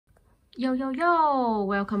Yo yo yo!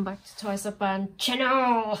 Welcome back to ToysofPan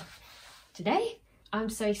channel. Today I'm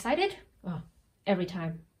so excited. Oh, every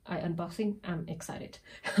time I unboxing I'm excited.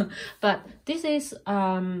 But this is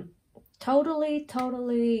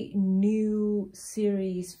totally new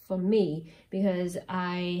series for me because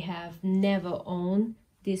I have never owned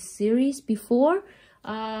this series before.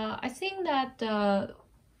 I think that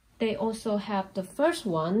they also have the first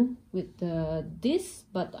one with this,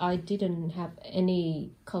 but I didn't have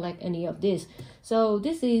collect any of this. So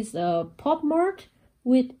this is a Pop Mart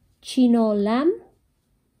with Chino lamb,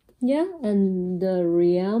 yeah, and the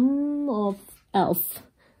realm of elf,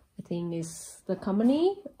 I think is the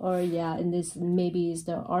company, or yeah, and this maybe is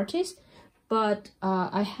the artist. But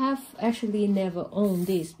I have actually never owned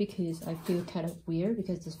this because I feel kind of weird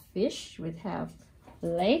because this fish would have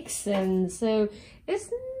legs, and so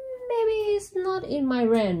maybe it's not in my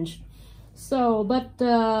range. So but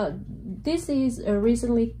this is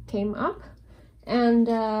recently came up and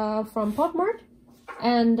from Pop Mart,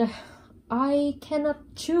 and I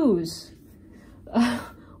cannot choose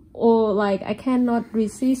or like I cannot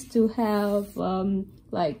resist to have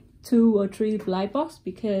like 2 or 3 blind box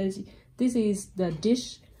because this is the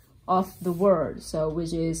dish of the world, so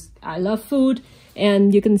which is I love food,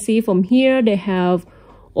 and you can see from here they have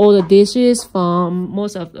all the dishes from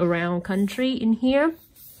most of around country in here.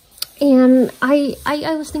 And I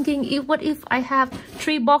was thinking, what if I have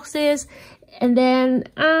 3 boxes and then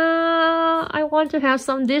I want to have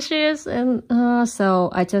some dishes, and so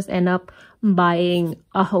I just end up buying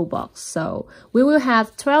a whole box. So we will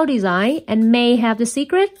have 12 design and may have the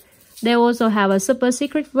secret. They also have a super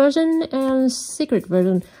secret version and secret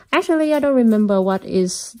version. Actually, I don't remember what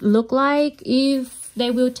is look like. If they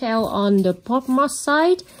will tell on the Pop Mart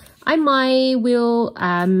side, I might will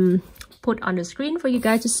put on the screen for you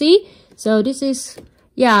guys to see. So this is,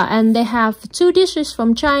 yeah, and they have 2 dishes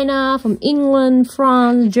from China, from England,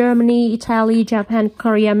 France, Germany, Italy, Japan,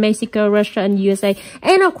 Korea, Mexico, Russia, and USA,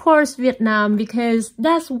 and of course Vietnam, because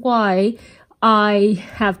that's why I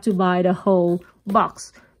have to buy the whole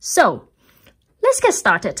box. So let's get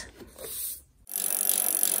started.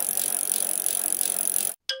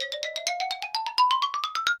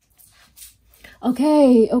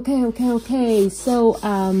 Okay. So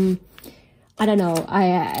I don't know.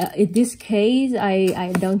 In this case,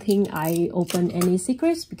 I don't think I open any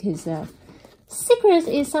secrets because secrets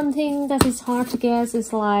is something that is hard to guess.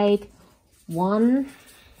 It's like 1,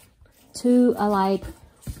 2, like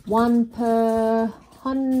 1 per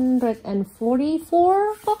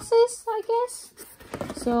 144 boxes, I guess.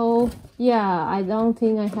 So yeah, I don't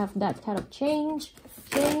think I have that kind of change.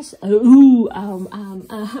 I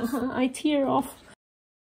tear off.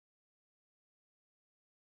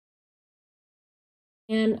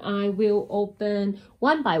 And I will open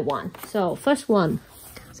one by one. So first one.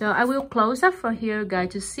 So I will close up for here, guys,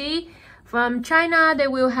 to see. From China, they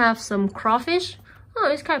will have some crawfish. Oh,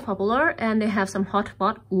 it's quite popular, and they have some hot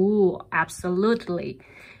pot. Ooh, absolutely.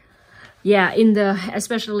 Yeah,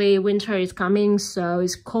 especially winter is coming, so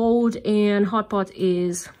it's cold, and hot pot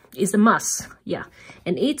is a must. Yeah,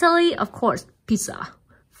 in Italy, of course, pizza.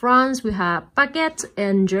 France, we have baguette,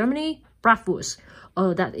 and Germany, bratwurst.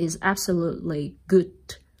 Oh, that is absolutely good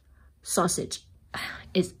sausage.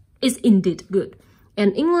 It's indeed good.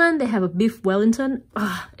 And England, they have a beef Wellington.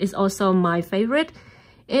 It's also my favorite.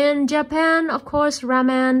 In Japan, of course,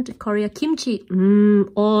 ramen. Korea, kimchi.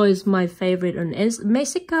 Oh, is my favorite. And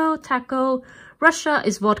Mexico, taco. Russia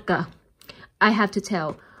is vodka. I have to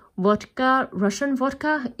tell, Russian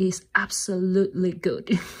vodka is absolutely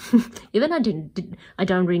good. Even I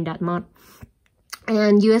don't drink that much.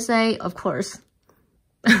 And USA, of course,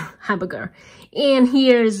 hamburger. And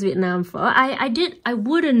here's Vietnam pho. I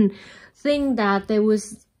wouldn't think that there would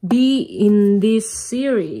be in this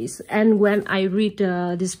series, and when I read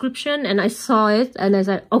the description and I saw it, and I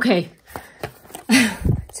said, okay,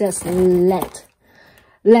 just let's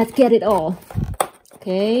get it all.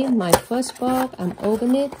 Okay, my first box, I'm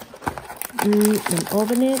open it.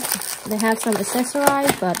 Open it. They have some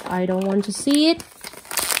accessories, but I don't want to see it.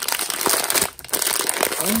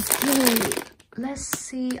 Okay, let's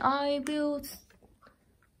see. I will.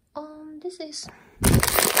 This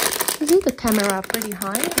is the camera pretty high?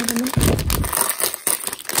 I don't know.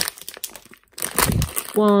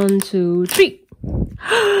 1, 2, 3.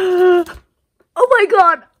 Oh my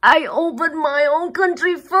god! I opened my own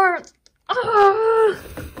country first. I'm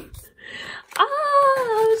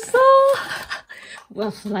so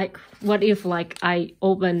well. Like, what if like I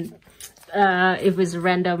open if it's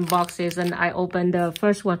random boxes and I open the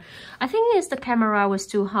first one? I think it's the camera was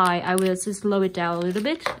too high. I will just lower it down a little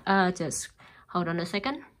bit. Just hold on a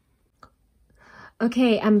second.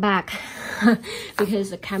 Okay, I'm back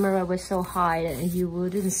because the camera was so high and you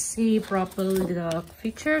wouldn't see properly the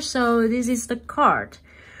picture. So this is the card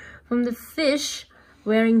from the fish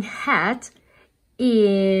wearing hat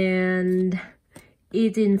and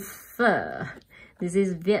eating pho. This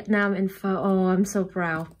is Vietnam and pho. Oh, I'm so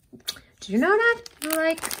proud. Do you know that?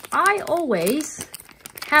 Like, I always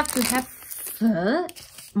have to have pho,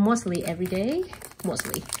 mostly every day,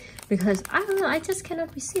 mostly, because I don't know, I just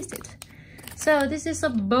cannot resist it. So this is a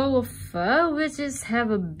bowl of pho, which is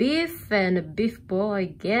have a beef and a beef ball, I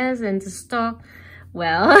guess, and the stock.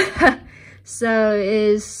 Well, so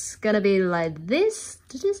it's gonna be like this.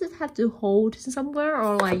 Does it have to hold somewhere,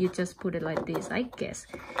 or like you just put it like this, I guess?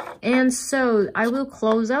 And so I will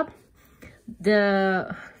close up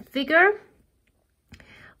the figure.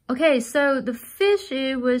 Okay, so the fish,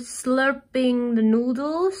 it was slurping the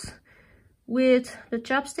noodles with the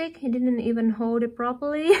chopstick. He didn't even hold it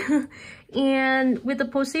properly. And with the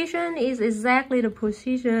position is exactly the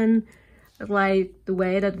position like the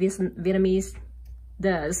way that Vietnamese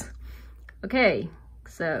does. Okay,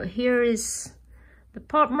 so here is the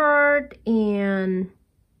pop Mart and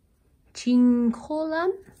Chino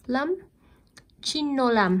lamb.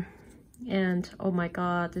 And oh my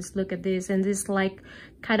god, just look at this, and this like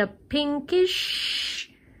kind of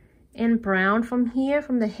pinkish and brown from here,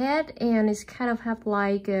 from the head, and it's kind of have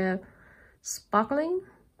like a sparkling.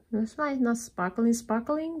 It's like not sparkling,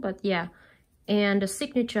 but yeah. And the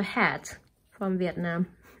signature hat from Vietnam.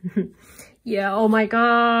 Yeah, oh my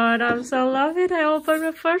god, I'm so love it. I opened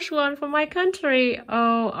the first one for my country.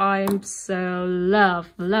 Oh, I'm so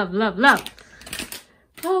love. Oh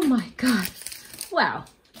my god, wow.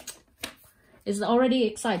 It's already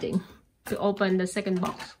exciting to open the second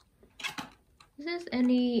box. Is there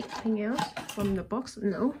anything else from the box?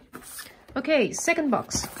 No. Okay, second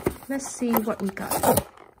box. Let's see what we got.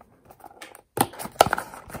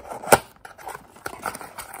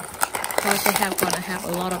 Because they have gonna have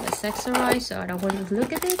a lot of accessories, so I don't want to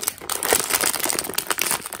look at it.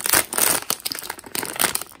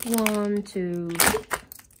 1, 2, 3.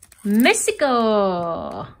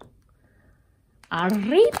 Mexico!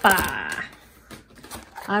 Arriba!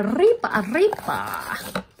 Arriba!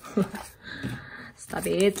 Stop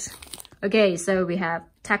it. Okay, so we have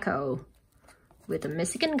taco with a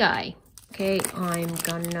Mexican guy. Okay, I'm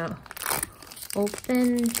gonna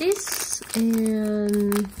open this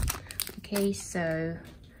and okay, so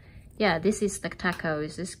yeah, this is the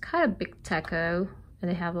tacos. It's kind of big taco, and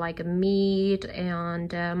they have like a meat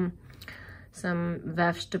and some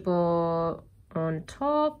vegetable on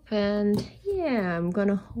top, and yeah, I'm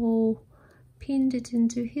gonna pin it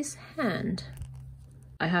into his hand.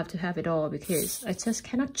 I have to have it all because I just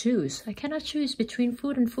cannot choose. I cannot choose between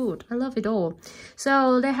food and food. I love it all.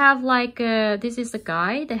 So they have like this is the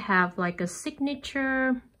guy. They have like a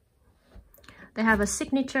signature. They have a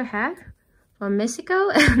signature hat from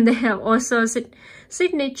Mexico, and they have also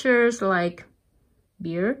signatures like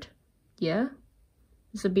beard. Yeah,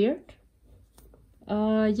 it's a beard.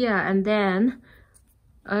 Yeah, and then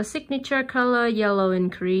a signature color, yellow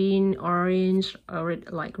and green, orange, or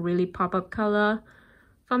like really pop-up color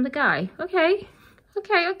from the guy. Okay.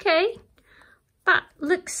 That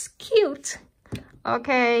looks cute.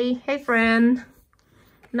 Okay, hey friend.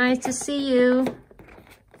 Nice to see you.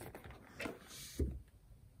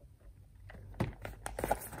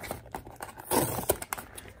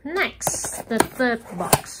 Next, the third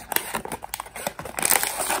box.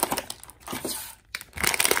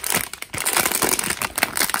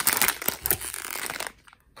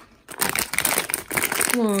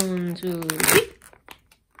 One, two, three.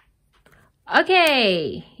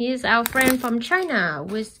 Okay, here's our friend from China,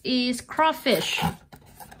 which is crawfish.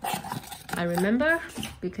 I remember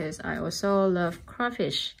because I also love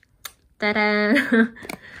crawfish. Ta-da!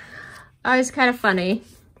 Oh, it's kind of funny.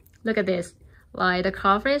 Look at this. Like the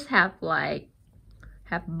crawfish have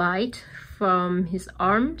bite from his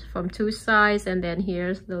arm from two sides, and then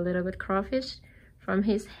here's the little bit crawfish from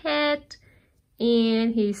his head,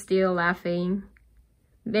 and he's still laughing.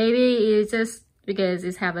 Maybe it's just because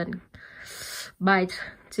it haven't bite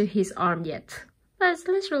to his arm yet. But it's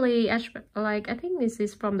literally like, I think this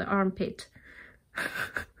is from the armpit.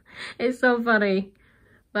 It's so funny.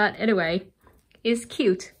 But anyway, it's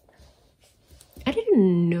cute. I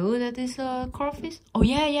didn't know that it's a crawfish. Oh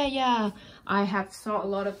yeah. I have saw a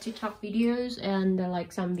lot of TikTok videos and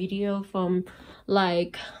like some video from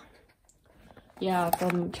like, yeah,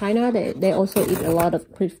 from China. They also eat a lot of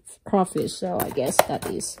crawfish, so I guess that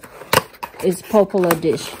is popular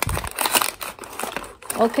dish.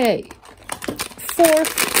 Okay,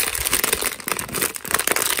 fourth.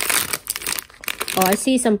 Oh, I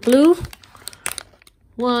see some blue.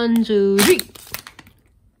 1, 2, 3.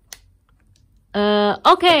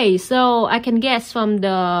 Okay, so I can guess from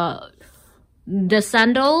the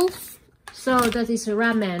sandal. So that is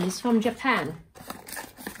ramen. It's from Japan.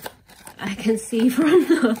 I can see from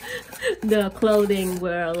the clothing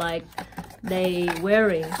where like they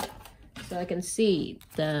wearing. So I can see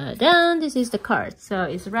this is the card. So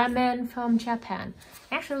it's ramen from Japan.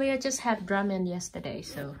 Actually, I just had ramen yesterday.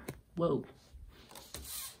 So whoa,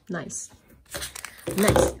 nice,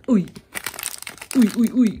 nice. Ui, ui, ui,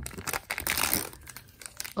 ui.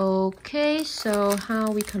 Okay, so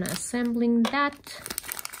how we gonna assembling that?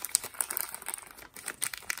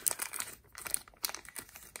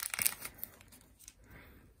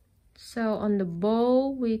 So on the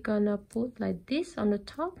bowl, we're gonna put like this on the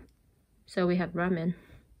top. So we have ramen.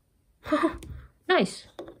 Nice.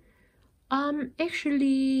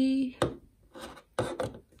 Actually,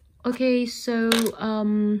 okay, so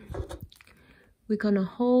we're gonna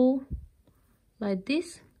hold like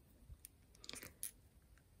this.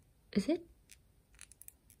 Is it?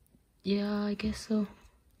 Yeah, I guess so.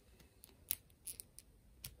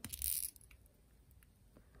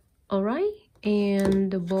 All right, and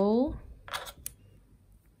the bowl.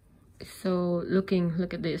 So look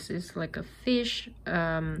at this. It's like a fish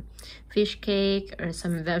cake or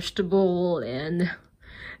some vegetable, and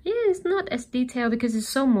yeah, it's not as detailed because it's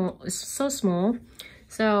so small.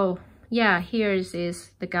 So yeah, here is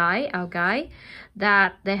the guy, our guy,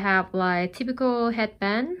 that they have like typical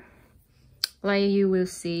headband. Like you will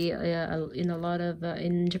see in a lot of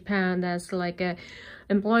in Japan, that's like a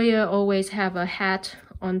employer always have a hat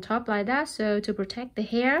on top like that, so to protect the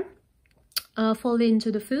hair fall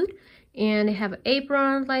into the food. And they have an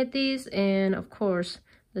apron like this, and of course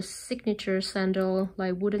the signature sandal,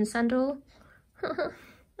 like wooden sandal. That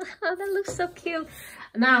looks so cute.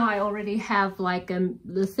 Now I already have like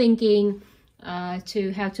the thinking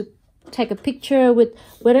to have to take a picture with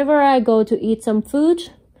whenever I go to eat some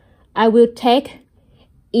food. I will take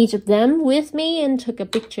each of them with me and take a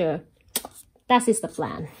picture. That is the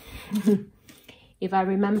plan. If I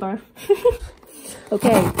remember.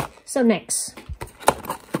 Okay, so next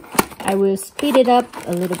I will speed it up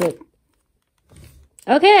a little bit.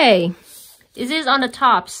 Okay, this is on the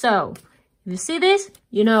top, so if you see this,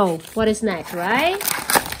 you know what is next, right?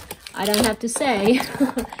 I don't have to say.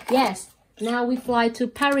 Yes, now we fly to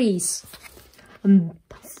Paris,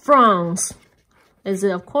 France. This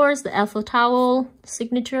is of course the Eiffel Tower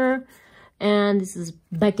signature, and this is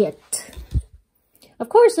baguette. Of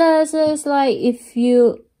course, this is like if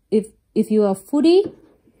you are foodie,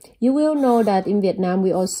 you will know that in Vietnam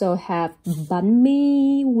we also have bánh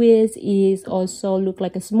mì, which is also look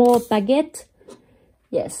like a small baguette.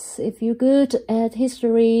 Yes, if you're good at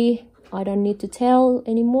history, I don't need to tell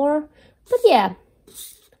anymore. But yeah.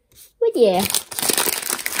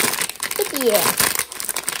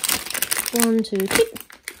 1, 2, 3.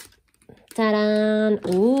 Ta-da!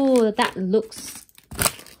 Oh, that looks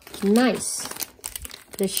nice.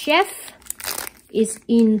 The chef is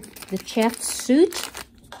in the chef suit,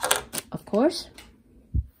 of course,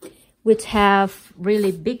 which have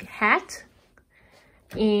really big hat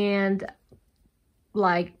and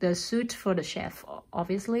like the suit for the chef,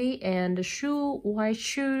 obviously, and the white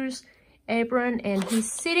shoes, apron, and he's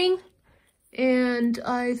sitting, and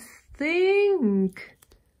I think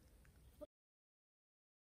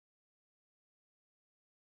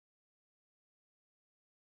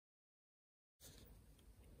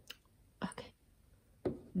okay,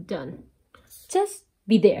 done. Just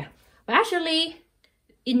be there. But actually,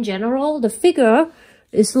 in general, the figure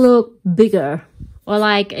is look bigger, or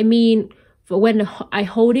like, I mean, for when I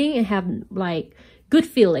holding, I have like good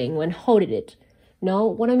feeling when holding it. Know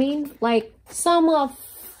what I mean? Like some of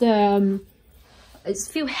the it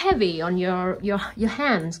feel heavy on your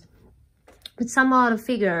hands, but some of the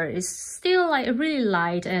figure is still like really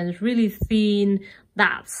light and really thin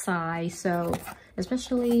that size. So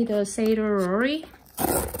especially the Seder Rory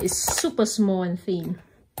is super small and thin.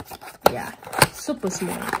 Yeah, super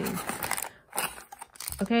small and thin.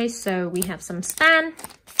 Okay, so we have some stand.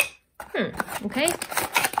 Okay,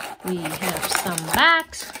 we have some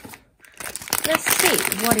bags. Let's see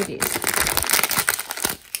what it is.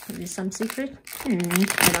 Is this some secret? I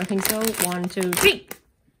don't think so. 1, 2, 3.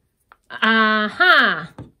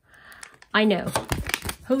 Aha! I know.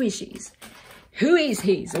 Who is she? Who is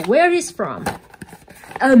he? Where he's from?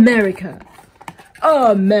 America.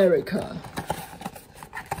 America.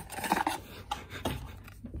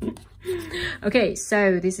 Okay,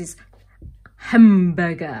 so this is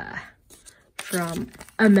hamburger from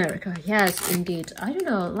America. Yes, indeed. I don't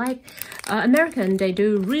know, like American, they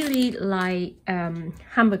do really like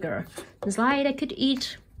hamburger. It's like they could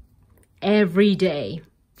eat every day,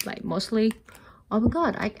 like mostly. Oh my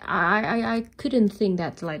god, I couldn't think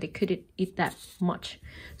that like they could eat that much.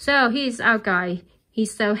 So here's our guy.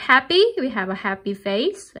 He's so happy. We have a happy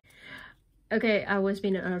face. Okay, I was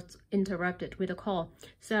being interrupted with a call.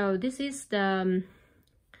 So this is the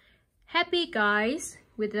happy guys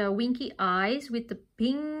with the winky eyes, with the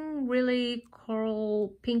pink, really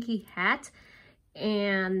coral pinky hat.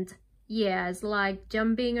 And yeah, it's like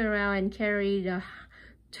jumping around and carry the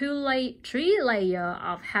three layer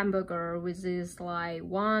of hamburger, with this like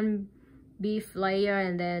one beef layer,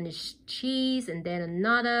 and then it's cheese, and then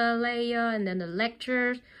another layer, and then the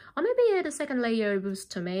lectures, or maybe the second layer was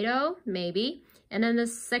tomato, maybe, and then the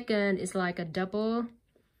second is like a double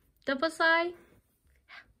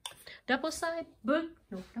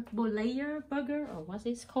layer burger, or what's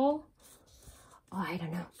it called? Oh, I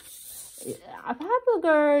don't know. A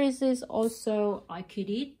hamburger is also I could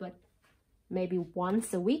eat, but maybe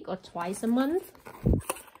once a week or twice a month.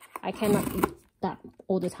 I cannot eat that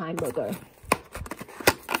all the time burger.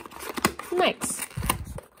 Next,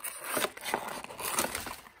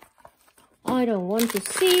 I don't want to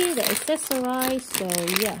see the accessories, so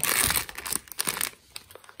yeah.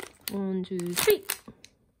 1, 2, 3.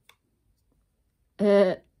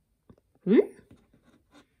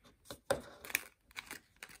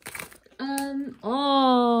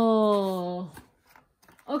 Oh,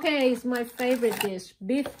 okay, it's my favorite dish,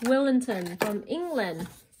 beef Wellington from England.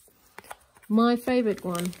 My favorite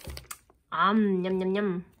one. Yum yum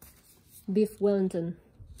yum. Beef Wellington.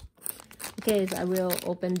 Okay, so I will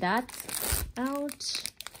open that out.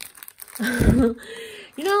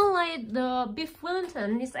 You know, like the beef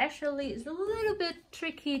Wellington is actually a little bit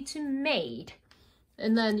tricky to make.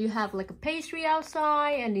 And then you have like a pastry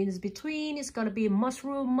outside, and in between it's gonna be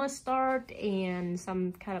mushroom, mustard, and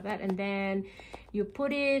some kind of that. And then you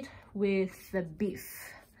put it with the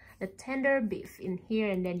beef, the tender beef in here,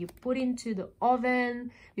 and then you put into the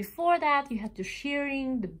oven. Before that, you have to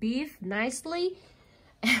searing the beef nicely.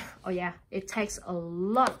 Oh yeah, it takes a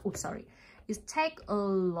lot. Oh, sorry, it takes a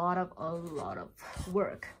lot of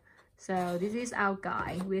work. So this is our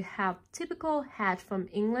guy. We have typical hat from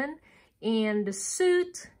England, and the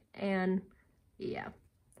suit, and yeah.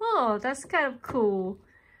 Oh, that's kind of cool.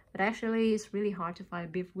 But actually it's really hard to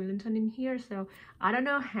find beef Wellington in here, so I don't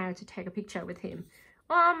know how to take a picture with him.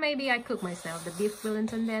 Or maybe I cook myself the beef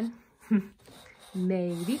Wellington then.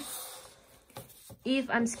 Maybe, if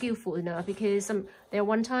I'm skillful enough, because there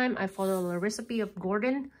one time I followed a recipe of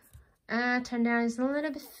Gordon, turned out it's a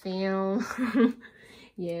little bit fail.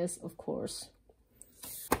 Yes, of course,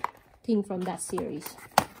 thing from that series.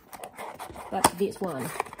 But this one.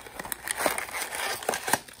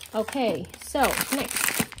 Okay, so next.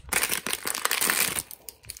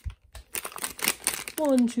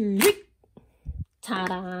 1, 2, 3.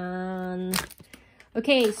 Ta-da!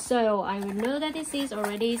 Okay, so I will know that this is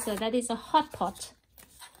already, so that is a hot pot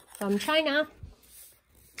from China.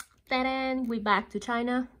 Then we back to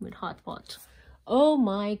China with hot pot. Oh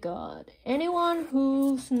my god, anyone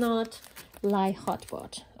who's not like hot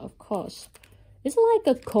pot, of course. It's like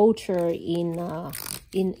a culture in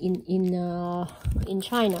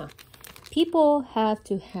China. People have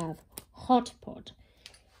to have hot pot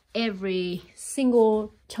every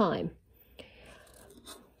single time.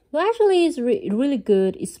 Well, actually, it's really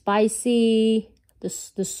good. It's spicy. The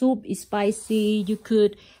soup is spicy. You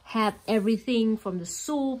could have everything from the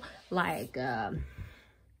soup, like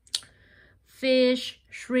fish,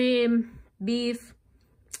 shrimp, beef,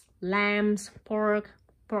 lambs, pork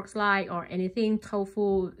slice, or anything,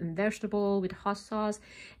 tofu and vegetable with hot sauce.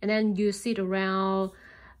 And then you sit around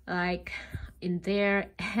like in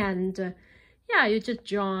there, and yeah, you just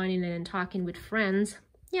join in and talking with friends.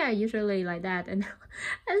 Yeah, usually like that. And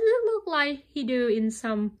it look like he do in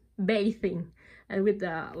some bathing and with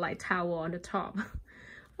the like towel on the top.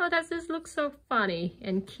 Oh, that just looks so funny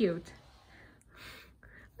and cute.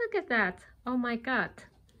 Look at that. Oh my god,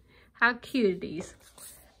 how cute it is.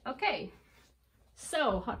 Okay,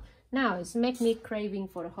 so hot. Now it's make me craving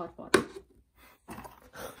for the hot pot.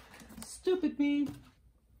 Stupid me.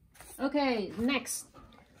 Okay, next,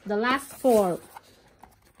 the last fourth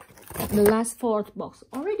box.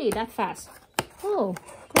 Already that fast. Oh,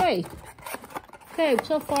 great. Okay,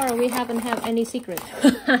 so far we haven't had any secret.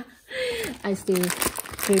 I still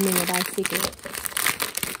dreaming about secret.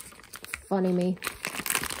 Funny me.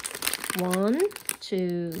 1,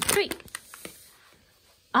 2, 3.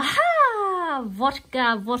 Aha!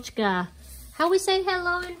 Vodka. How we say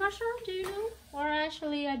hello in Russia? Do you know? Or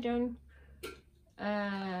actually, I don't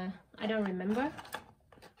remember.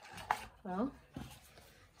 Well,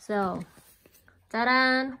 so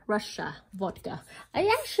ta-da! Russia vodka.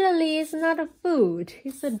 Actually, it's not a food,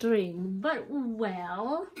 it's a drink. But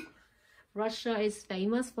well, Russia is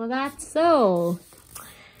famous for that. So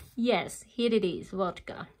yes, here it is,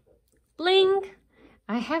 vodka. Bling!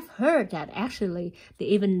 I have heard that actually they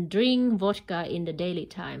even drink vodka in the daily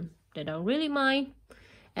time. They don't really mind.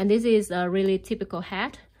 And this is a really typical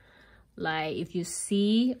hat. Like if you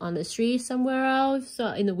see on the street somewhere else,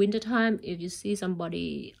 in the winter time, if you see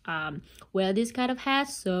somebody wear this kind of hat,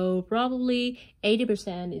 so probably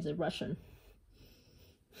 80% is a Russian.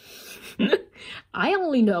 I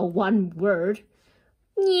only know one word.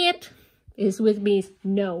 Niet is with me,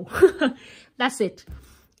 no. That's it.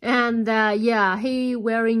 And yeah, he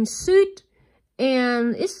wearing suit,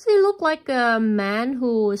 and he look like a man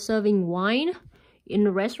who is serving wine in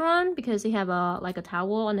a restaurant because he have like a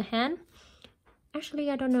towel on the hand.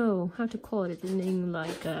 Actually, I don't know how to call it in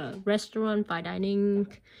like a restaurant, fine dining.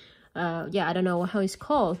 Yeah, I don't know how it's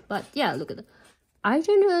called, but yeah, look at it. I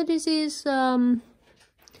don't know. This is the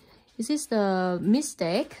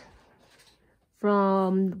mistake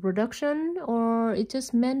from production, or it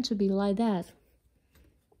just meant to be like that.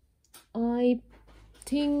 I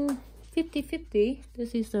think 50-50.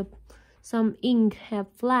 This is some ink have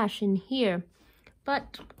flash in here,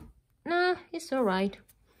 but nah, it's all right.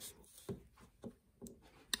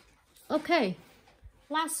 Okay,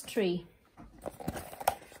 last three.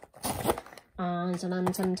 So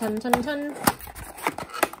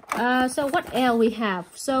what else we have?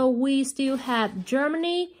 So we still have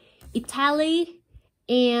Germany, Italy,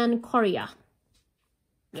 and Korea.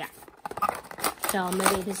 Yeah. So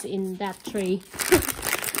maybe it is in that three.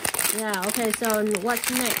 Yeah, okay, so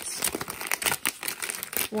what's next?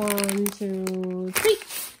 1, 2, 3.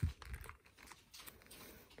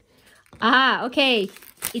 Ah, okay.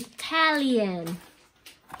 Italian.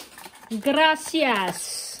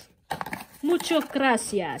 Gracias. Muchas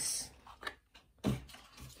gracias.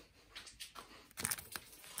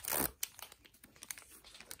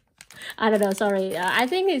 I don't know, sorry. I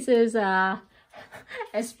think this is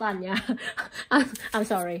España. I'm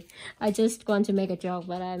sorry. I just want to make a joke,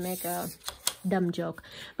 but I make a dumb joke.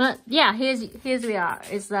 But yeah, here's we are.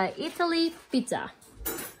 It's like Italy pizza.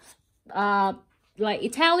 Like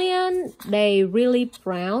Italian, they really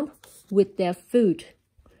proud with their food.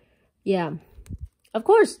 Yeah, of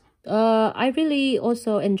course. I really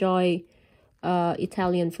also enjoy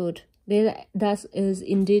Italian food. That is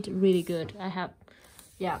indeed really good. I have,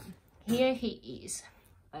 yeah. Here he is,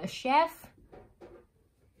 a chef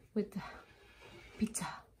with pizza.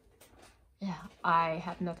 Yeah, I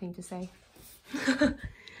have nothing to say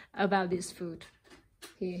about this food.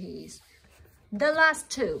 Here he is. The last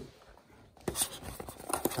two.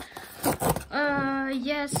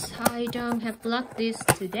 Yes, I don't have luck this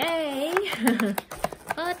today,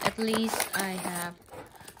 but at least I have.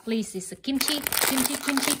 Please, it's a kimchi.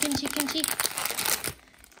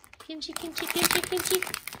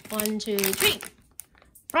 1, 2, 3.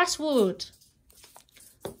 Brushwood.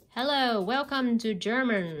 Hello, welcome to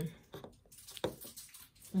German.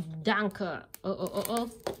 Danke. Oh.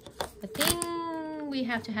 I think we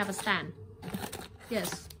have to have a stand.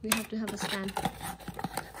 Yes, we have to have a stand.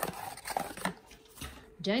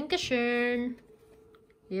 Dankeschön.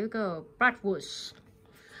 Here we go. Bratwurst.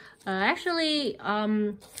 Actually,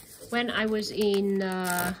 when I was in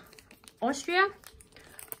Austria,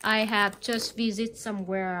 I have just visited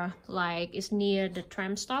somewhere like it's near the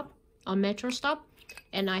tram stop or metro stop,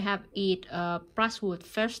 and I have eat bratwurst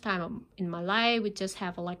first time in my life. We just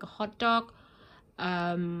have like a hot dog,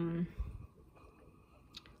 and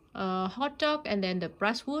then the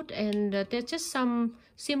bratwurst, and there's just some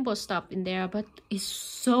simple stuff in there, but it's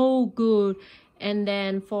so good. And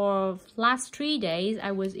then for last 3 days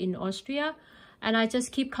I was in Austria, and I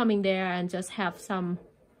just keep coming there and just have some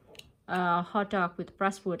hot dog with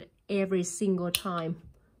bratwurst every single time.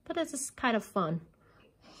 But it's just kind of fun.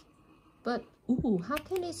 But ooh, how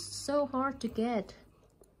can it's so hard to get?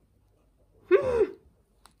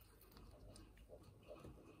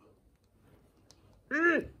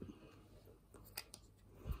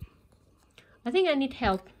 I think I need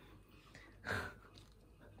help.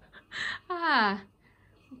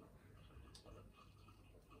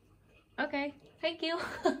 Okay, thank you.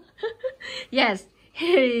 Yes,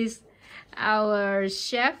 here is our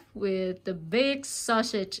chef with the big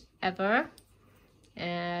sausage ever,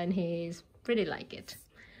 and he's pretty like it.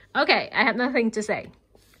 Okay, I have nothing to say.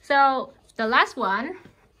 So the last one,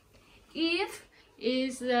 if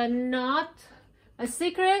is not a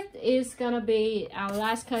secret, is gonna be our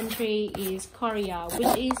last country is Korea,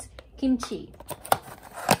 which is kimchi.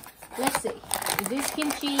 Let's see. Is this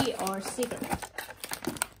kimchi or secret?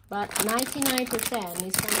 But 99%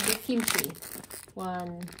 is gonna be kimchi.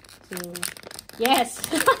 1, 2, yes,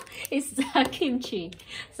 it's kimchi.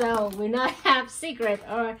 So we not have secret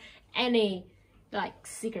or any like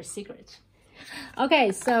secret.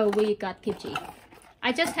 Okay, so we got kimchi.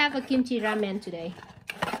 I just have a kimchi ramen today,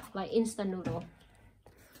 like instant noodle.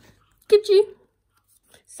 Kimchi.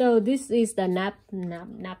 So this is the napa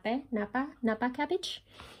cabbage,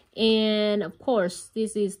 and of course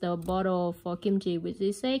this is the bottle for kimchi, which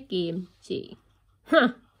is a kimchi.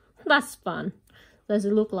 Huh, that's fun. Does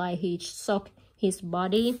it look like he soaked his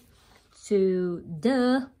body to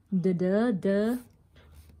the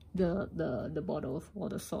bottle for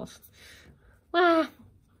the sauce? Wow,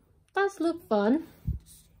 does look fun.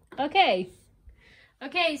 Okay,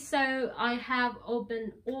 so I have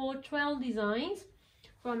opened all 12 designs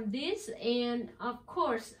from this, and of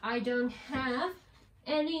course I don't have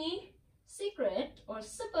any secret or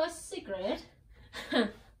super secret,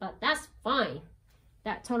 but that's fine.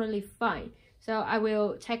 That's totally fine. So I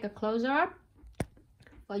will take a close-up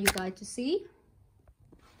for you guys to see.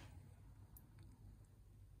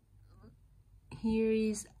 Here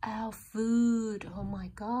is our food. Oh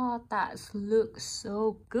my god, that looks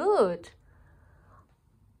so good.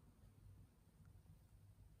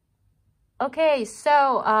 Okay,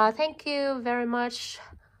 so thank you very much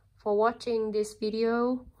for watching this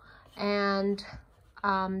video, and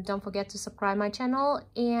don't forget to subscribe my channel,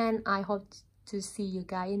 and I hope to see you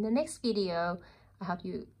guys in the next video. I hope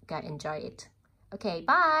you guys enjoy it. Okay,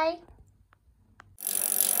 bye.